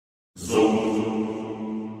Co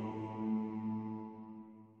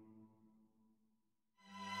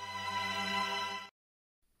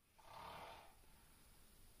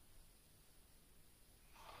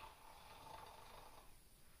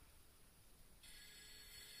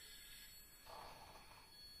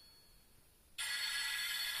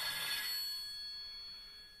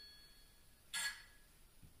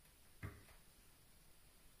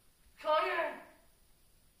je?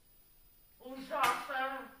 Už zase.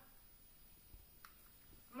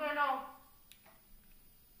 Meno.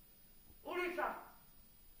 Ulica.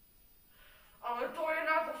 Ale to je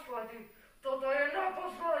naposledy. Toto je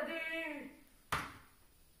naposledy.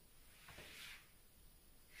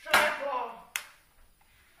 Šéfo.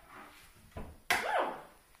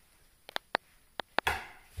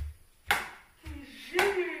 Ty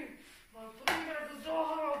živý ma prived do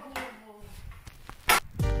hrobu.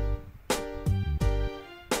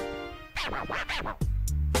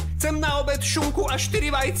 Chcem na obed šunku a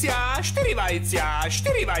 4 vajcia, 4 vajcia,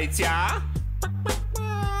 4 vajcia.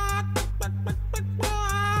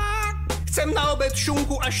 Chcem na obed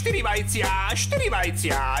šunku a 4 vajcia, 4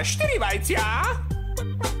 vajcia, 4 vajcia.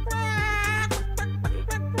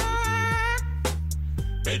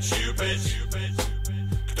 Pečiu,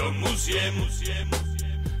 k tomu zjem,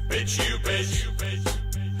 pečiu,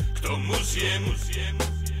 k tomu zjem,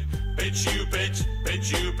 pečiu,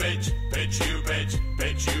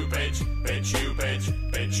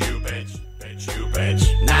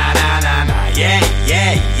 na na na na, yeah,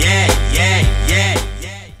 yeah, yeah, yeah, yeah,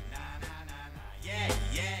 yeah, na na na na, yeah,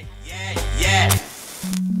 yeah, yeah, yeah.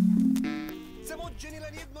 Chcem od ženy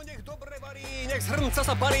len jedno, nech dobre varí, nech z hrnca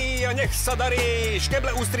sa parí a nech sa darí,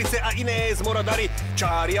 škeble, ústrice a iné z mora dary,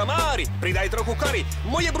 čári a mári, pridaj trochu kary,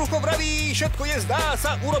 moje brucho vraví, všetko je zdá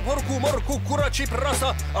sa, urob horkú morku, kura či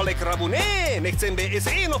prasa, ale kravu ne, nechcem BS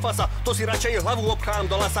enofasa, to si radšej hlavu obchám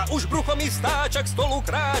do lasa, už brucho mi stáča, k stolu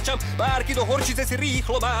kráčam, párky do horčice si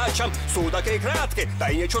rýchlo máčam, sú také krátke,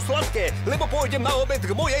 daj niečo sladké, lebo pôjdem na obed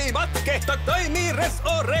k mojej matke, tak daj mi rez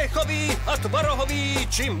orechový a tvarohový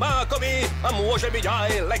či mákový a môže byť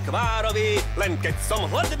aj lekvárový, len keď som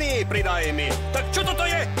hladný, pridaj mi. Tak čo toto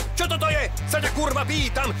je? Čo toto je? Sa ťa kurva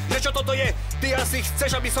pýtam, že čo toto je? Ty asi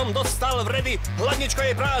chceš, aby som dostal vredy, hladnička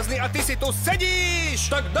je prázdny a ty si tu sedíš,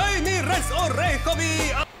 tak daj mi rez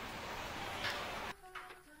orechový a...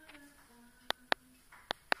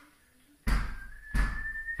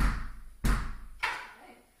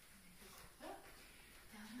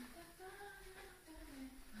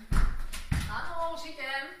 Áno, už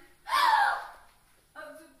idem.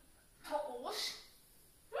 To už?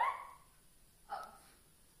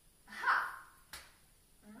 Aha.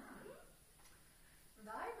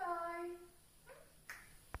 Bye, bye.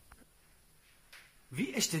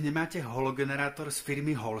 Vy ešte nemáte hologenerátor z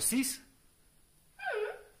firmy Hosis?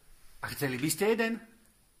 A chceli by ste jeden?